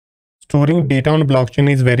storing data on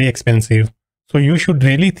blockchain is very expensive. So you should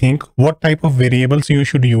really think what type of variables you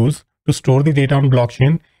should use to store the data on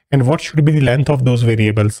blockchain and what should be the length of those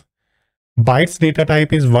variables. Bytes data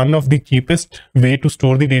type is one of the cheapest way to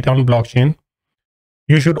store the data on blockchain.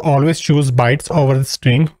 You should always choose bytes over the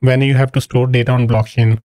string when you have to store data on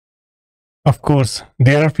blockchain. Of course,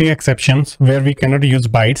 there are few exceptions where we cannot use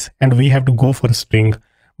bytes and we have to go for a string.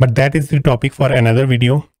 But that is the topic for another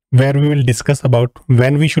video where we will discuss about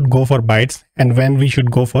when we should go for bytes and when we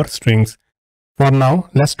should go for strings. For now,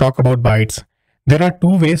 let's talk about bytes. There are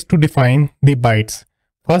two ways to define the bytes.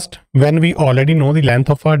 First, when we already know the length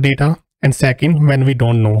of our data, and second, when we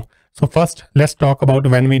don't know. So first, let's talk about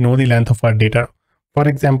when we know the length of our data. For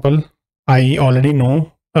example, I already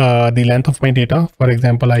know the length of my data. For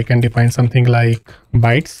example, I can define something like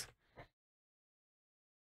bytes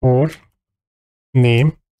for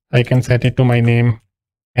name. I can set it to my name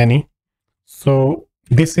Anni. So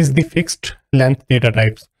this is the fixed length data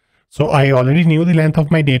types. So I already knew the length of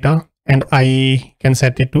my data and I can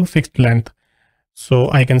set it to fixed length. So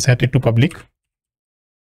I can set it to public.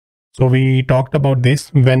 So we talked about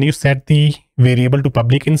this. When you set the variable to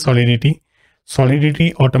public in Solidity,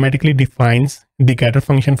 Solidity automatically defines the getter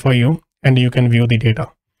function for you and you can view the data.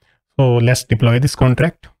 So let's deploy this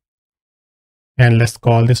contract and let's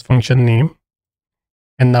call this function name.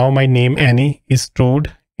 And now my name Anni is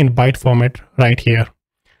stored in byte format right here.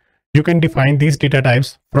 You can define these data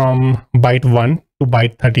types from byte 1 to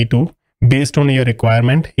byte 32 based on your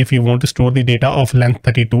requirement. If you want to store the data of length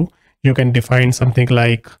 32, you can define something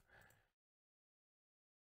like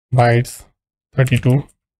bytes 32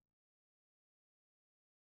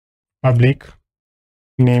 public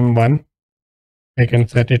name 1. I can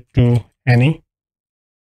set it to Anni.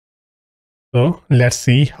 So let's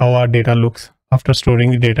see how our data looks after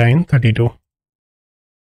storing the data in 32.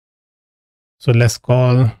 So let's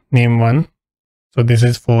call name 1. So this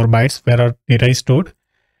is 4 bytes where our data is stored.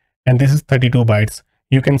 And this is 32 bytes.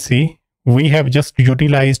 You can see we have just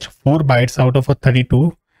utilized 4 bytes out of a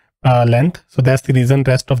 32 length. So that's the reason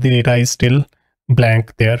rest of the data is still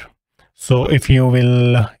blank there. So if you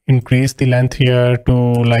will increase the length here to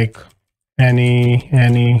like Anni,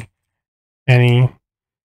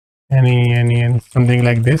 and something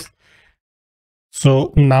like this.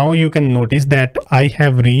 So now you can notice that I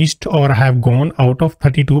have reached or have gone out of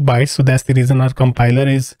 32 bytes. So that's the reason our compiler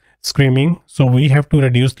is screaming. So we have to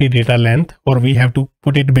reduce the data length or we have to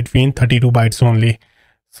put it between 32 bytes only.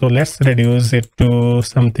 So let's reduce it to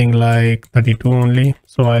something like 32 only.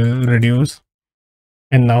 So I'll reduce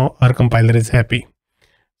and now our compiler is happy.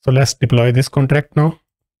 So let's deploy this contract now.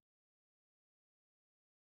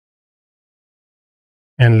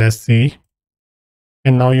 And let's see.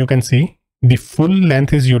 And now you can see the full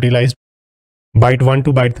length is utilized. Byte 1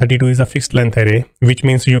 to byte 32 is a fixed length array, which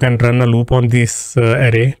means you can run a loop on this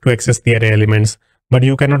array to access the array elements, but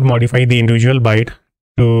you cannot modify the individual byte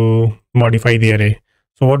to modify the array.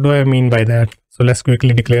 So what do I mean by that? So let's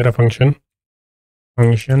quickly declare a function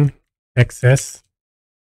access,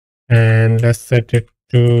 and let's set it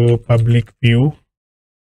to public view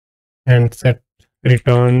and set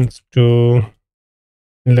returns to,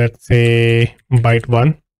 let's say, byte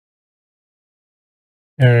 1.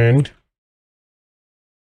 And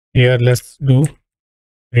here let's do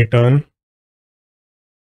return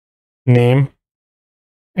name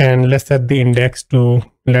and let's set the index to,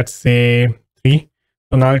 let's say, 3.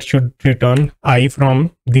 So now it should return I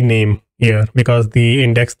from the name here because the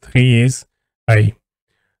index 3 is I.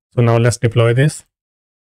 So now let's deploy this.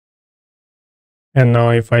 And now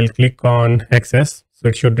if I'll click on access, so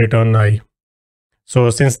it should return I. So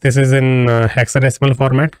since this is in hexadecimal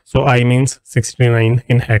format, so I means 69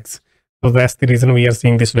 in hex. So that's the reason we are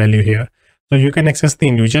seeing this value here. So you can access the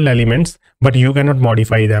individual elements, but you cannot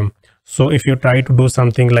modify them. So if you try to do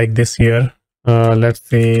something like this here, let's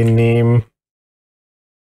say name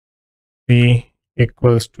 3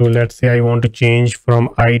 equals to, let's say I want to change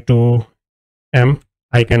from I to M,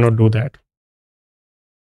 I cannot do that.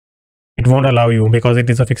 It won't allow you because it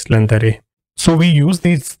is a fixed length array. So we use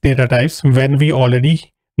these data types when we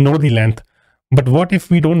already know the length. But what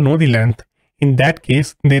if we don't know the length? In that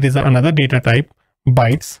case, there is another data type,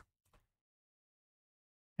 bytes.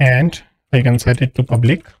 And I can set it to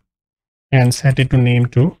public and set it to name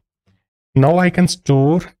too. Now I can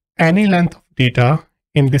store any length of data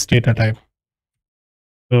in this data type.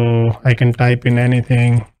 So I can type in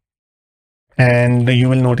anything and you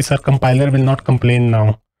will notice our compiler will not complain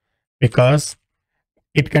now because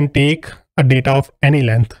it can take a data of any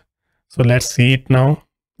length. So let's see it now.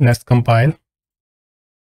 Let's compile.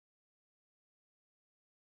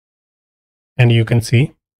 And you can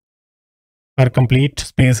see our complete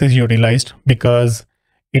space is utilized because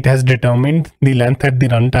it has determined the length at the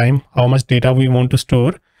runtime, how much data we want to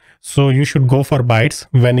store. So you should go for bytes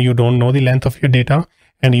when you don't know the length of your data,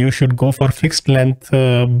 and you should go for fixed length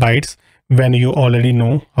bytes when you already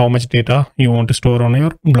know how much data you want to store on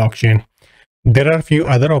your blockchain. There are a few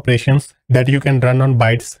other operations that you can run on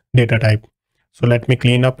bytes data type. So let me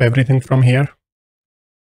clean up everything from here.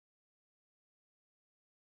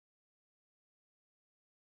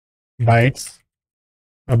 Bytes,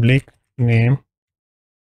 public, name,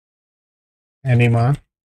 Anni Maan.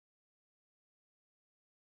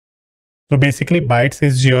 So basically bytes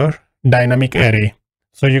is your dynamic array.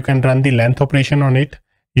 So you can run the length operation on it.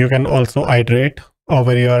 You can also iterate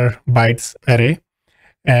over your bytes array,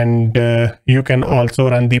 and you can also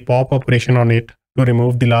run the pop operation on it to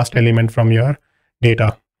remove the last element from your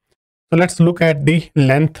data. So let's look at the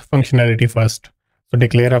length functionality first. So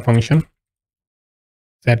declare a function,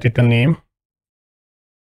 set it a name,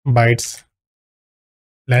 bytes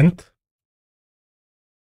length,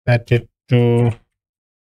 set it to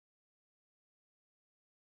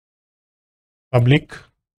public,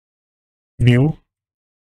 view,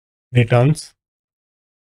 returns.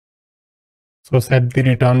 So set the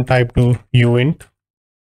return type to uint.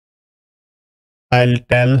 I'll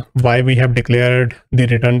tell why we have declared the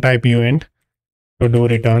return type uint to do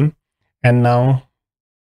return, and now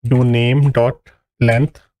do name dot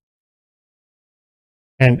length,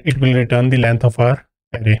 and it will return the length of our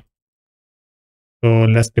array. So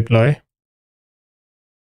let's deploy,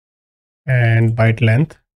 and byte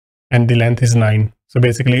length, and the length is 9. So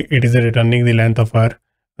basically it is returning the length of our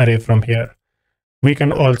array from here. We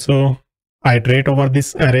can also iterate over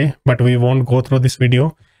this array, but we won't go through this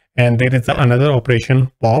video. And there is another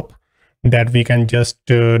operation, pop, that we can just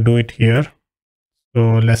do it here.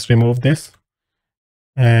 So let's remove this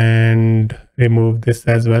and remove this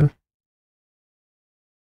as well,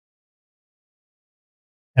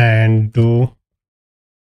 and do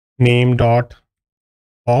name dot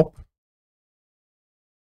pop,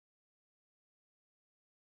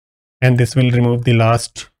 and this will remove the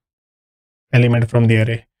last element from the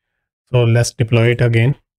array. So let's deploy it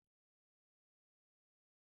again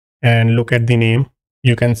and look at the name.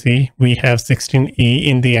 You can see we have 16e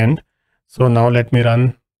in the end. So now let me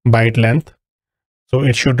run byte length. So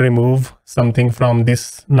it should remove something from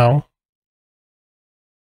this now.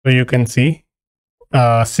 So you can see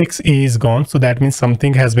 6e is gone. So that means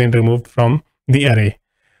something has been removed from the array.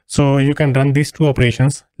 So you can run these two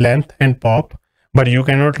operations, length and pop, but you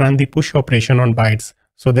cannot run the push operation on bytes.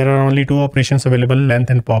 So there are only two operations available,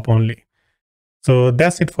 length and pop only. So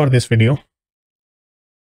that's it for this video.